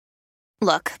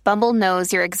Look, Bumble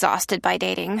knows you're exhausted by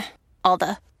dating. All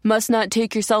the, must not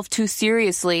take yourself too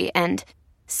seriously, and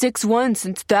 6'1"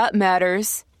 since that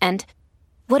matters, and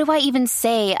what do I even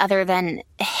say other than,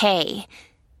 hey?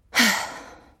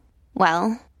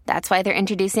 Well, that's why they're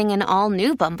introducing an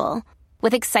all-new Bumble,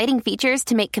 with exciting features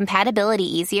to make compatibility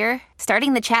easier,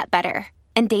 starting the chat better,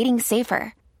 and dating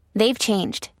safer. They've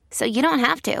changed, so you don't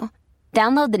have to.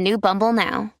 Download the new Bumble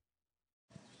now.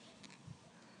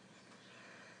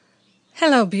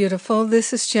 Hello, beautiful.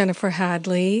 This is Jennifer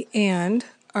Hadley, and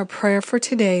our prayer for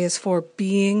today is for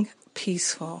being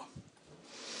peaceful.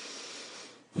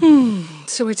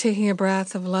 So we're taking a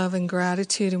breath of love and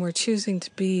gratitude, and we're choosing to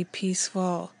be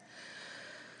peaceful.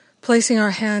 Placing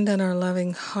our hand on our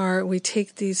loving heart, we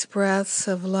take these breaths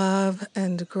of love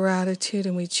and gratitude,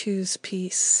 and we choose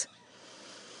peace.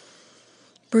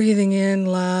 Breathing in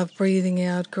love, breathing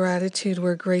out gratitude,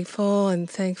 we're grateful and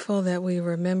thankful that we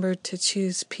remembered to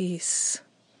choose peace.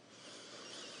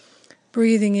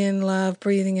 Breathing in love,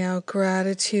 breathing out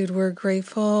gratitude, we're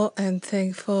grateful and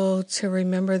thankful to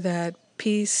remember that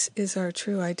peace is our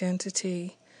true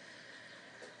identity.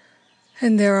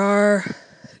 And there are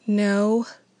no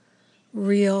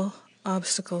real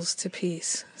obstacles to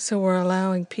peace. So we're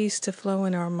allowing peace to flow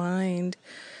in our mind,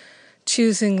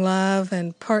 choosing love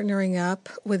and partnering up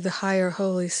with the higher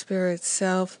Holy Spirit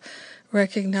self,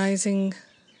 recognizing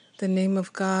the name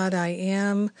of God, I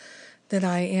am, that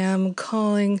I am,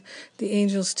 calling the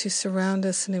angels to surround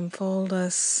us and enfold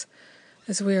us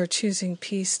as we are choosing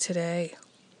peace today.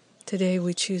 Today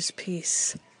we choose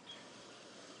peace.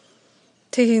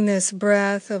 Taking this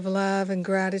breath of love and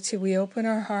gratitude, we open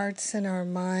our hearts and our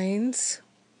minds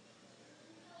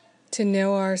to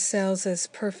know ourselves as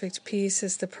perfect peace,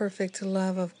 as the perfect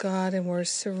love of God, and we're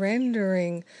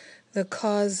surrendering the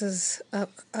causes of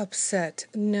upset,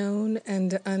 known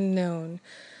and unknown,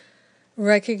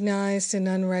 recognized and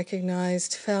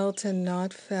unrecognized, felt and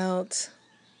not felt.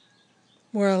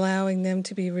 We're allowing them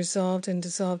to be resolved and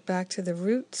dissolved back to the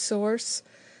root source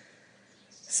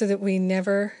so that we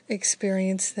never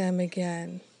experience them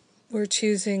again. We're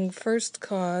choosing first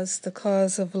cause, the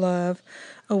cause of love,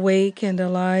 awake and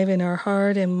alive in our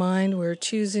heart and mind. We're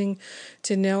choosing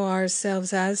to know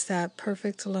ourselves as that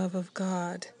perfect love of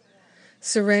God.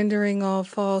 Surrendering all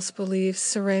false beliefs,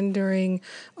 surrendering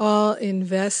all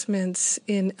investments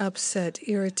in upset,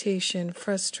 irritation,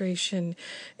 frustration,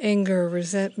 anger,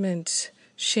 resentment,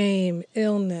 shame,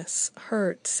 illness,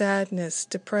 hurt, sadness,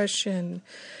 depression,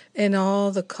 and all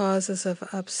the causes of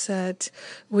upset.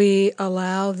 We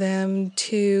allow them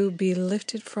to be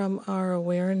lifted from our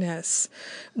awareness.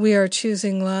 We are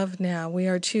choosing love now. We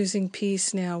are choosing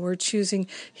peace now. We're choosing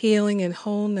healing and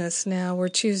wholeness now. We're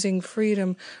choosing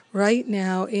freedom right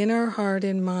now in our heart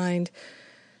and mind.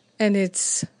 And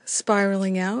it's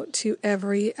spiraling out to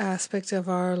every aspect of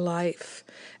our life,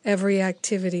 every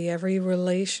activity, every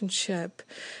relationship.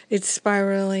 It's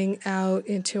spiraling out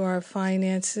into our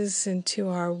finances, into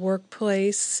our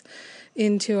workplace,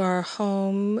 into our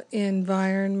home,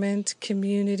 environment,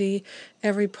 community,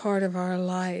 every part of our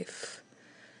life.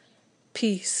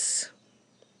 Peace.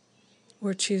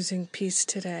 We're choosing peace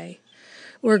today.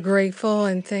 We're grateful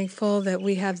and thankful that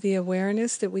we have the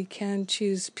awareness that we can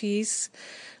choose peace.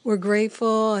 We're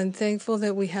grateful and thankful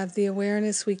that we have the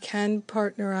awareness we can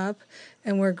partner up,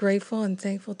 and we're grateful and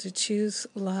thankful to choose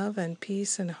love and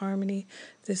peace and harmony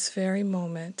this very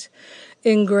moment.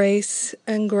 In grace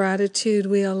and gratitude,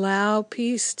 we allow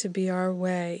peace to be our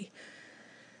way.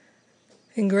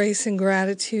 In grace and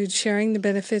gratitude, sharing the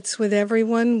benefits with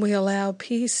everyone, we allow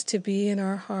peace to be in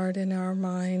our heart and our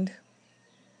mind.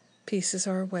 Peace is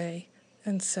our way,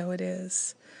 and so it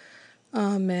is.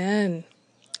 Amen.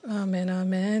 Amen,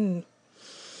 amen.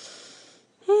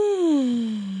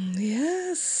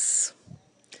 Yes.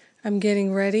 I'm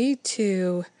getting ready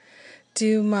to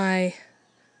do my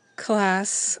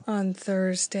class on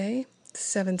Thursday,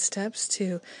 7 steps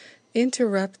to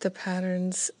interrupt the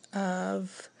patterns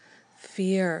of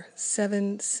fear.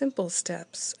 7 simple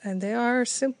steps, and they are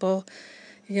simple.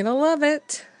 You're going to love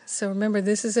it. So remember,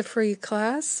 this is a free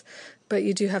class, but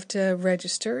you do have to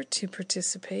register to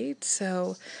participate.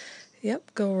 So,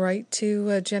 go right to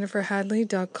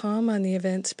jenniferhadley.com on the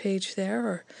events page there,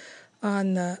 or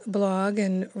on the blog,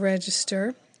 and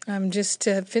register. I'm just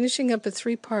finishing up a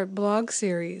 3-part blog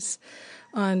series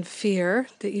on fear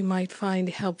that you might find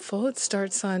helpful. It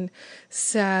starts on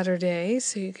Saturday,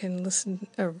 so you can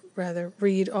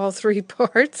read all 3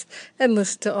 parts and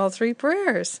listen to all 3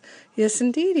 prayers. Yes,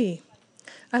 indeedy.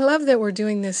 I love that we're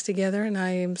doing this together, and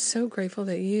I am so grateful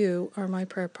that you are my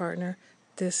prayer partner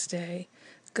this day.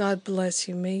 God bless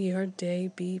you. May your day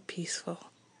be peaceful.